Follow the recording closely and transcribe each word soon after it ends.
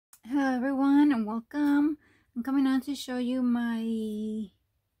Hello everyone and welcome. I'm coming on to show you my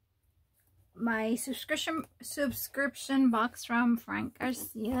subscription box from Frank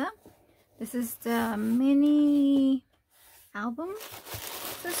Garcia. This is the mini album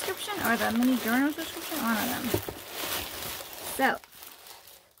subscription or the mini journal subscription, one of them. So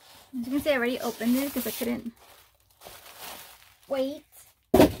as you can see, I already opened it because I couldn't wait.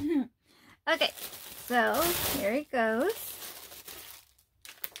 Okay, so here it goes.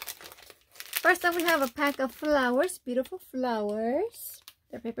 First up, we have a pack of flowers, beautiful flowers.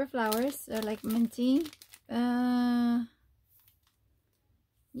 They're paper flowers. They're like minty. Yeah,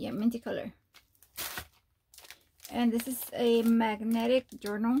 minty color. And this is a magnetic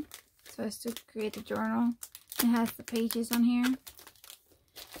journal. So it's to create the journal. It has the pages on here.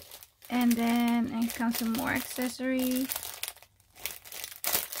 And then it comes with more accessories.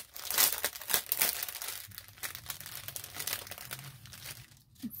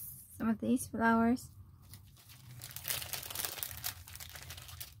 Some of these flowers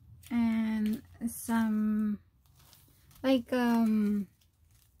and some like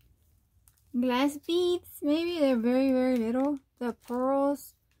glass beads, maybe. They're very little. The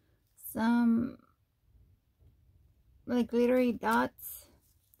pearls, some like glittery dots,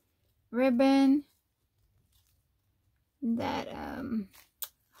 ribbon, that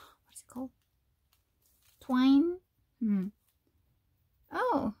what's it called, twine.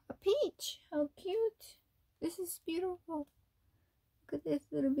 Oh, a peach. How cute. This is beautiful. Look at this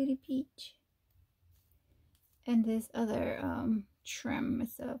little bitty peach. And this other trim.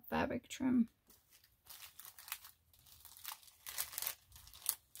 It's a fabric trim.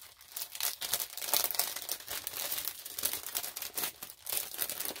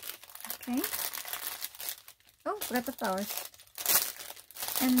 Okay. Oh, forgot the flowers.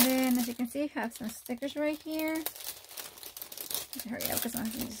 And then, as you can see, I have some stickers right here. Hurry up because I'm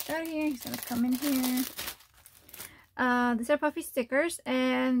going to just out of here. He's going to come in here. These are puffy stickers,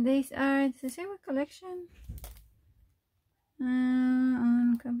 and these are, does it say what collection?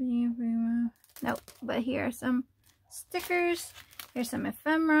 On company of no, but here are some stickers. Here's some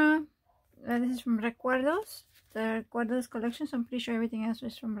ephemera. This is from Recuerdos, the Recuerdos collection, so I'm pretty sure everything else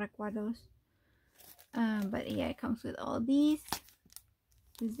is from Recuerdos. But yeah, it comes with all these.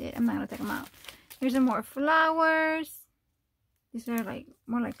 This is it. I'm not going to take them out. Here's some more flowers. These are like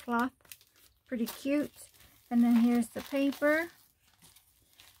more like cloth, pretty cute. And then here's the paper,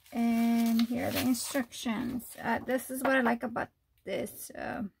 and here are the instructions. This is what I like about this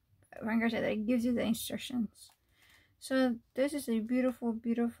Frank Garcia, that it gives you the instructions. So this is a beautiful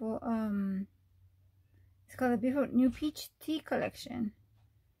it's called a beautiful new peach tea collection.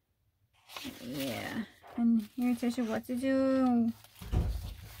 Yeah, and here it tells you what to do,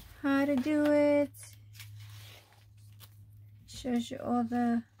 how to do it. Shows you all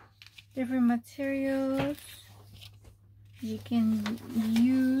the different materials you can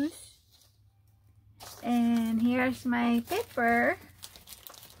use. And here's my paper.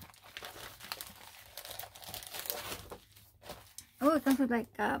 Oh, it comes with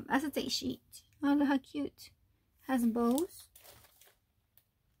like acetate sheet. Oh, look how cute. Has bows.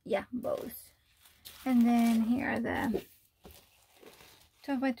 Yeah, bows. And then here are the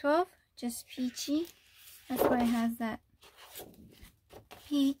 12 by 12, just peachy. That's why it has that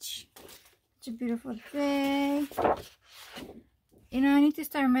peach. It's a beautiful day. You know, I need to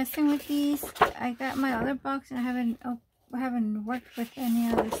start messing with these. I got my other box and I haven't worked with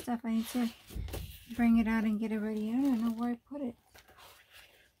any other stuff. I need to bring it out and get it ready. I don't even know where I put it.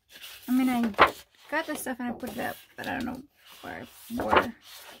 I mean, I got the stuff and I put it up, but I don't know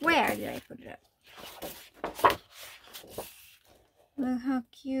where did I put it up. Look how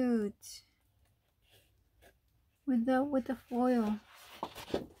cute. With the foil.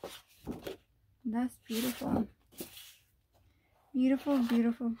 That's beautiful. Beautiful.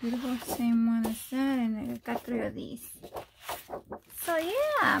 Same one as that, and I got 3 of these. So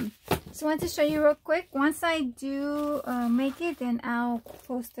yeah, so I wanted to show you real quick. Once I do make it, then I'll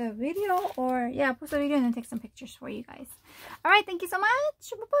post a video, or yeah, I'll post a video and then take some pictures for you guys. All right, thank you so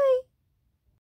much. Bye bye.